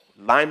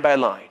 line by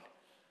line,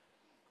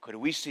 could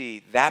we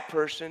see that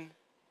person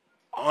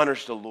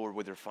honors the Lord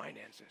with their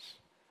finances?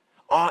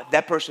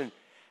 That person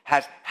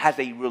has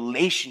a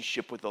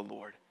relationship with the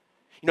Lord.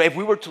 You know, if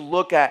we were to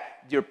look at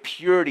your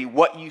purity,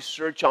 what you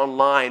search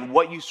online,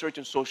 what you search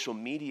on social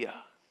media,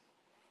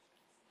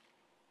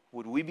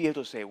 would we be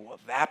able to say,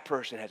 well, that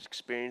person has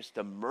experienced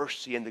the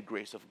mercy and the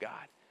grace of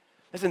God?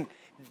 Listen,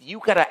 you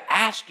got to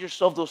ask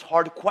yourself those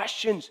hard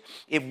questions.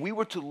 If we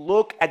were to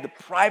look at the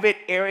private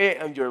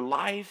area of your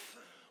life,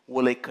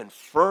 will it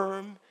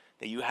confirm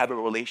that you have a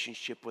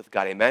relationship with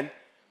God? Amen?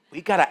 We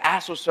got to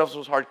ask ourselves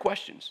those hard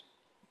questions.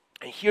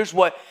 And here's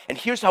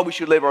how we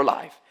should live our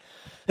life.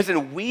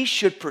 Listen, we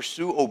should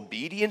pursue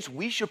obedience.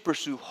 We should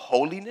pursue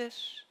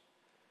holiness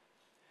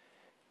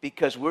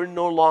because we're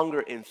no longer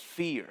in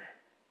fear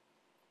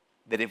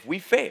that if we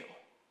fail,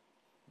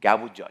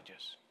 God will judge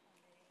us.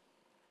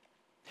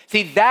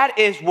 See, that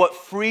is what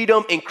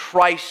freedom in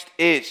Christ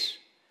is.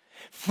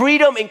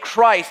 Freedom in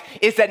Christ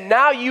is that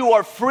now you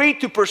are free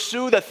to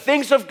pursue the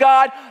things of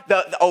God,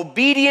 the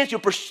obedience.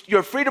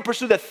 You're free to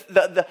pursue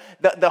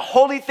the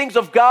holy things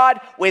of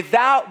God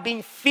without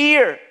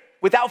fear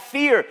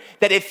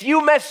that if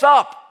you mess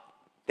up,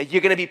 that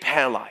you're going to be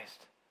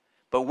penalized.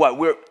 But what?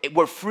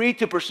 We're free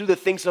to pursue the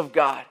things of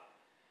God.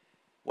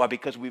 Why?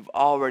 Because we've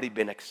already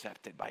been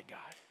accepted by God.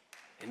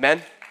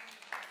 Amen?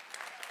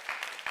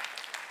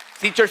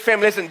 See, church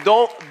family, listen,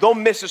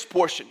 don't miss this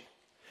portion.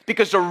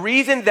 Because the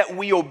reason that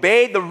we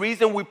obey, the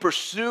reason we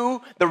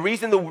pursue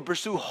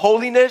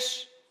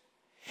holiness,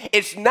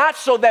 it's not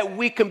so that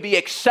we can be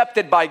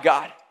accepted by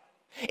God.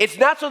 It's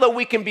not so that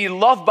we can be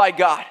loved by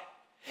God.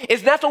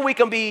 It's not so we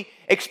can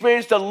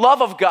experience the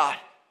love of God.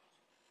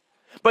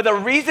 But the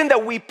reason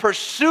that we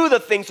pursue the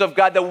things of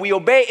God, that we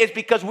obey, is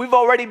because we've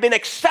already been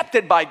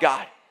accepted by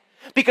God.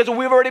 Because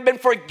we've already been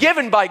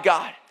forgiven by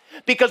God.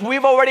 Because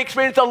we've already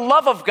experienced the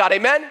love of God.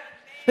 Amen?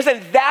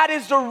 Listen, that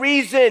is the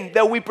reason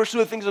that we pursue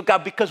the things of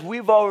God, because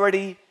we've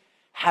already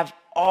have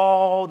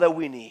all that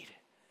we need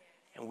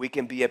and we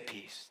can be at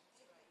peace.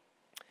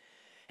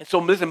 And so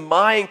listen,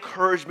 my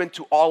encouragement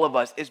to all of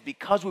us is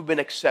because we've been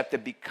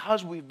accepted,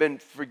 because we've been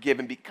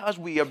forgiven, because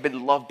we have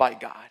been loved by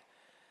God,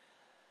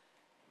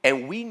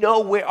 and we know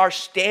where our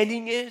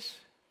standing is,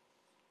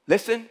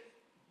 listen,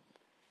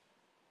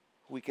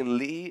 we can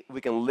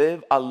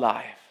live a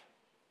life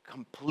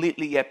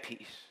completely at peace.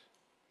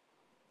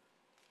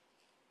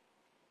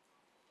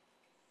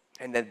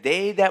 And the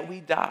day that we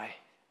die,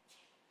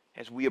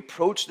 as we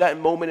approach that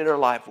moment in our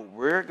life where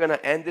we're going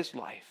to end this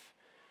life,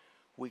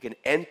 we can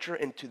enter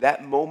into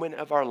that moment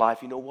of our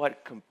life, you know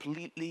what,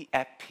 completely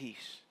at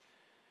peace.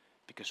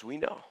 Because we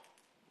know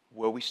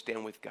where we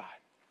stand with God.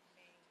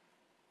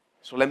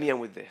 So let me end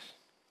with this.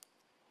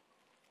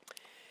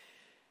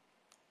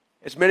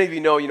 As many of you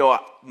know,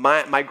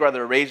 my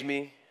grandmother raised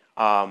me,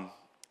 and,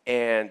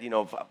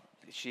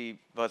 she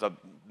was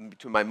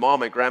to my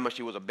mom, my grandma,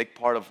 she was a big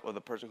part of the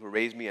person who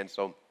raised me, and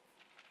so,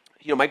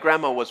 my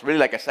grandma was really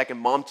like a second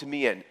mom to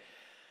me, and,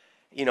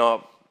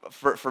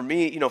 for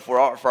me, for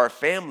our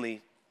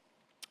family,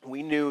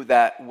 we knew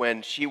that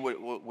when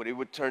it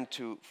would turn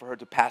for her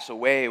to pass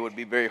away, it would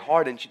be very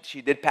hard, and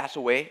she did pass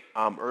away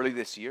early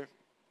this year.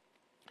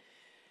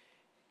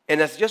 And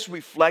as I just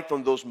reflect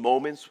on those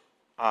moments,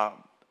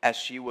 as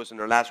she was in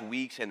her last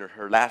weeks and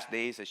her last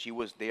days, as she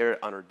was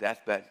there on her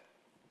deathbed,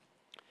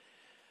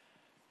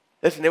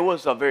 listen, it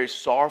was a very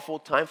sorrowful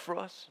time for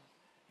us.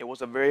 It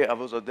was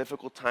a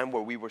difficult time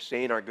where we were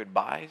saying our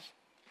goodbyes.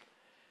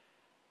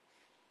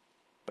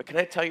 But can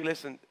I tell you,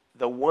 listen,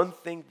 the one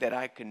thing that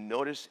I could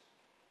notice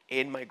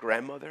in my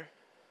grandmother,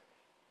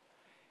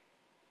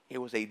 it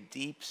was a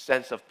deep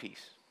sense of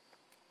peace.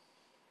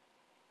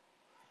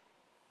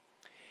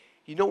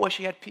 You know why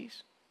she had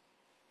peace?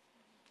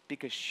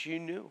 Because she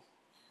knew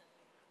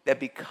that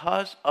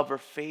because of her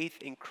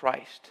faith in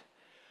Christ,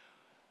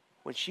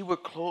 when she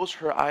would close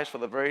her eyes for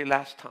the very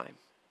last time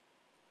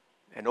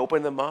and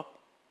open them up,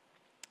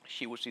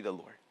 she would see the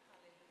Lord.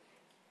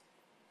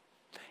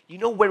 You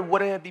know when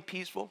wouldn't it be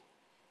peaceful?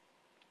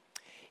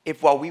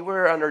 If while we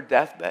were on her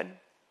deathbed,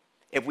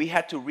 if we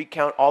had to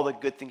recount all the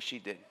good things she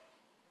did.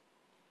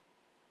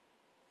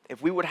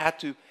 If we would have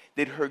to,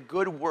 did her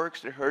good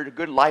works, did her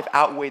good life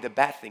outweigh the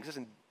bad things?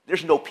 Listen,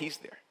 there's no peace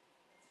there.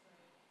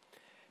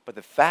 But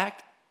the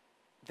fact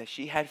that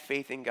she had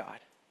faith in God,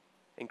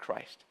 in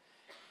Christ,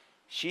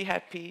 she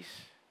had peace,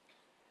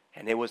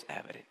 and it was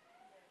evident.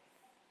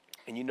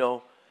 And you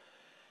know,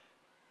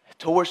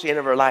 towards the end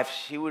of her life,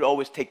 she would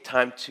always take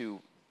time to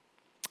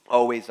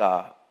always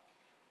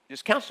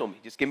just counsel me,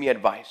 just give me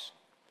advice,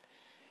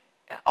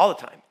 all the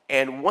time.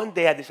 And one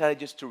day I decided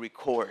just to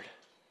record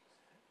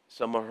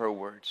some of her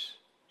words.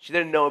 She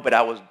didn't know it, but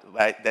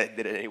I did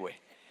it anyway.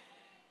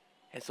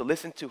 And so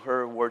listen to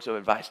her words of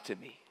advice to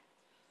me.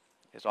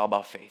 It's all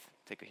about faith.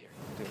 Take it here.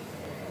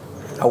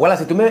 Abuela,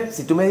 si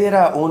tú me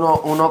dieras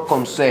unos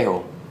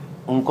consejos,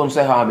 un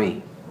consejo a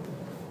mí,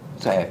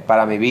 o sea,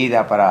 para mi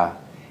vida,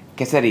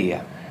 ¿qué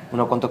sería?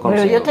 Unos cuantos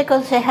consejos. Pero yo te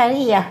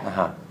aconsejaría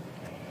Ajá.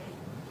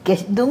 que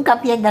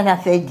nunca pierdas la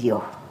fe en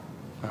Dios.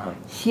 Ajá.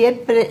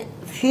 Siempre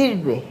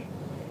sirve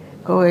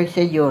con el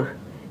Señor,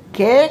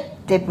 que Él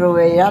te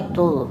proveerá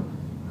todo.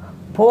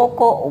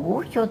 Poco o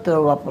mucho te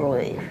lo va a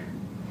proveer.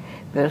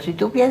 Pero si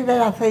tú pierdes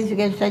la fe en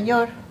el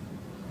Señor,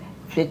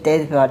 se te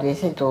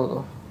desvanece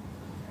todo.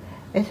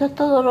 Eso es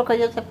todo lo que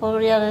yo te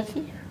podría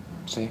decir.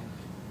 Sí.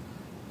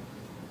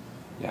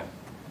 Ya.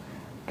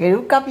 Que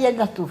nunca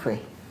pierdas tu fe.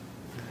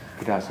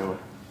 Gracias, abuela.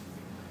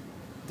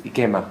 ¿Y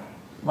qué más?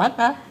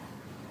 Mata.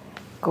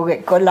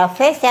 Con la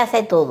fe se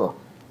hace todo.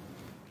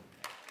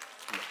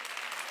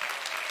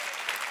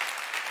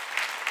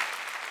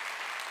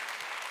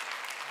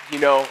 You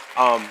know,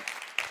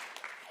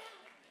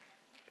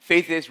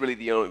 faith is really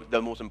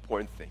the most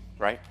important thing,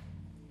 right?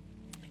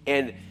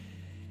 And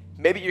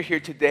maybe you're here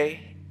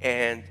today,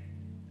 and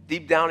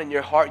deep down in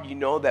your heart, you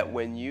know that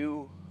when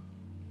you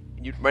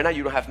right now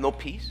you don't have no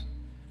peace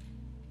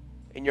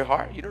in your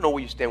heart. You don't know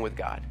where you stand with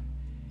God.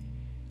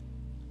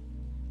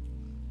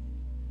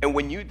 And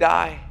when you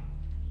die,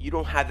 you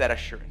don't have that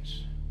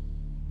assurance.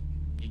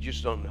 You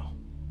just don't know.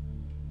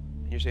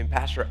 And you're saying,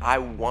 Pastor, I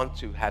want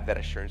to have that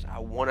assurance. I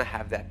want to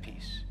have that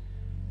peace.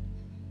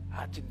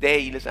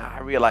 Today, listen,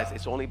 I realize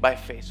it's only by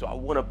faith, so I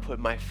want to put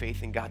my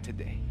faith in God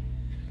today.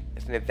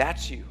 Listen, if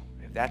that's you,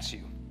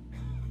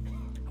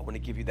 I want to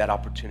give you that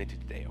opportunity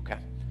today, okay?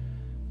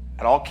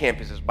 At all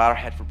campuses, bow our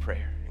head for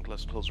prayer and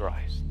let's close our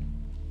eyes.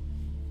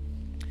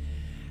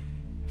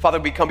 Father,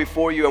 we come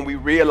before you and we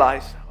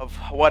realize of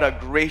what a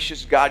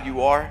gracious God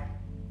you are.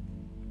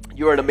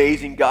 You are an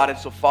amazing God. And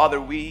so, Father,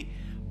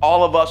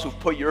 all of us who've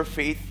put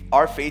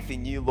our faith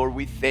in you, Lord,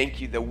 we thank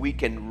you that we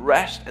can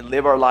rest and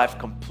live our life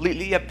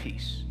completely at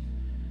peace.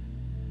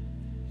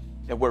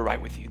 That we're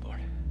right with you, Lord.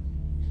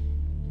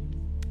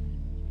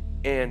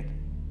 And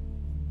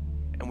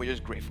we're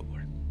just grateful,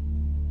 Lord.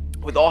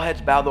 With all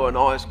heads bowed, though, and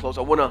all eyes closed,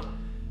 I want to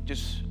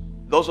just,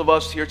 those of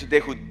us here today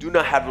who do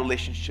not have a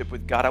relationship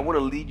with God, I want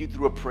to lead you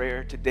through a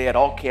prayer today at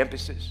all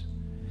campuses,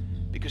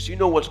 because you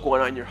know what's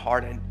going on in your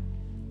heart. And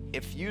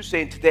if you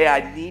say today,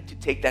 I need to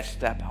take that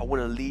step, I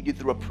want to lead you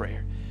through a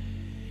prayer.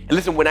 And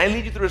listen, when I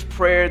lead you through this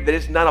prayer, that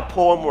is not a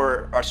poem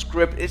or a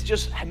script. It's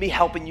just me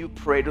helping you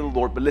pray to the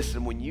Lord. But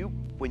listen, when you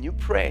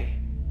pray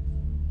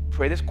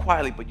this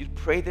quietly, but you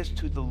pray this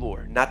to the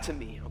Lord, not to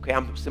me. Okay,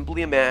 I'm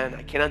simply a man.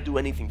 I cannot do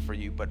anything for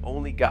you, but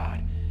only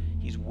God.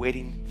 He's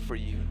waiting for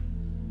you.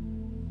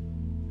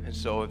 And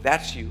so if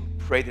that's you,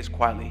 pray this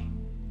quietly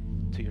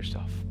to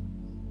yourself.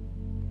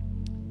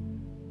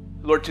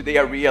 Lord, today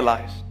I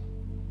realize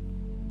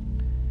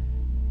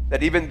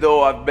that even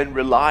though I've been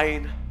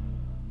relying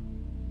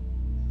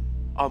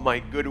on my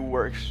good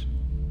works,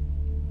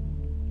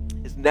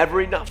 it's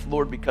never enough,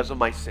 Lord, because of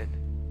my sin.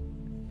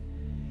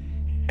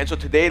 And so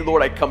today,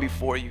 Lord, I come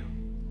before you.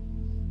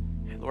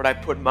 And Lord, I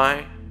put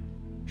my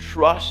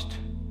trust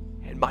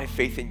and my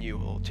faith in you,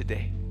 Lord,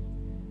 today.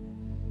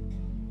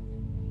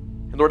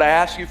 And Lord, I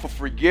ask you for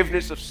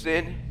forgiveness of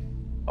sin,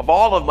 of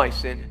all of my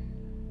sin.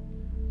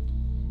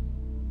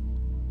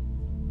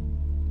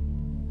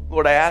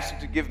 Lord, I ask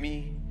you to give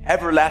me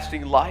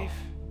everlasting life.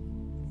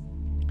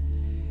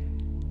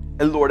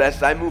 And Lord,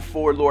 as I move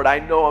forward, Lord, I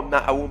know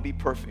I won't be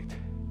perfect.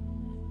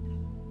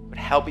 But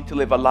help me to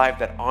live a life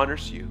that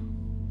honors you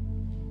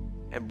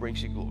and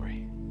brings you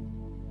glory.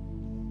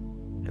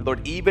 And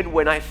Lord, even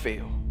when I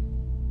fail,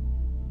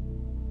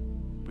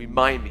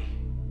 remind me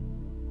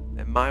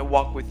that my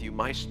walk with you,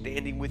 my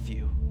standing with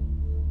you,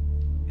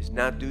 is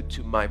not due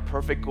to my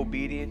perfect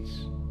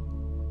obedience,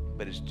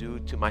 but is due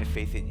to my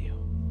faith in you.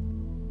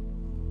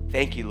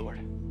 Thank you,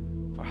 Lord,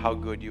 for how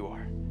good you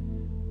are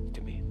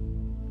to me.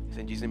 It's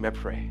in Jesus' name I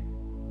pray.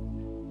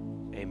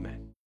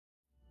 Amen.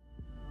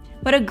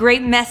 What a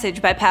great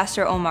message by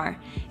Pastor Omar.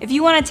 If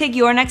you want to take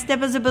your next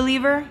step as a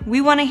believer,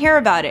 we want to hear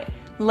about it.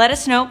 Let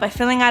us know by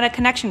filling out a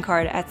connection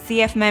card at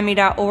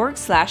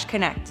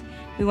cfmiami.org/connect.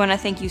 We want to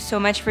thank you so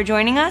much for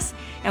joining us,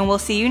 and we'll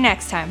see you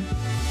next time.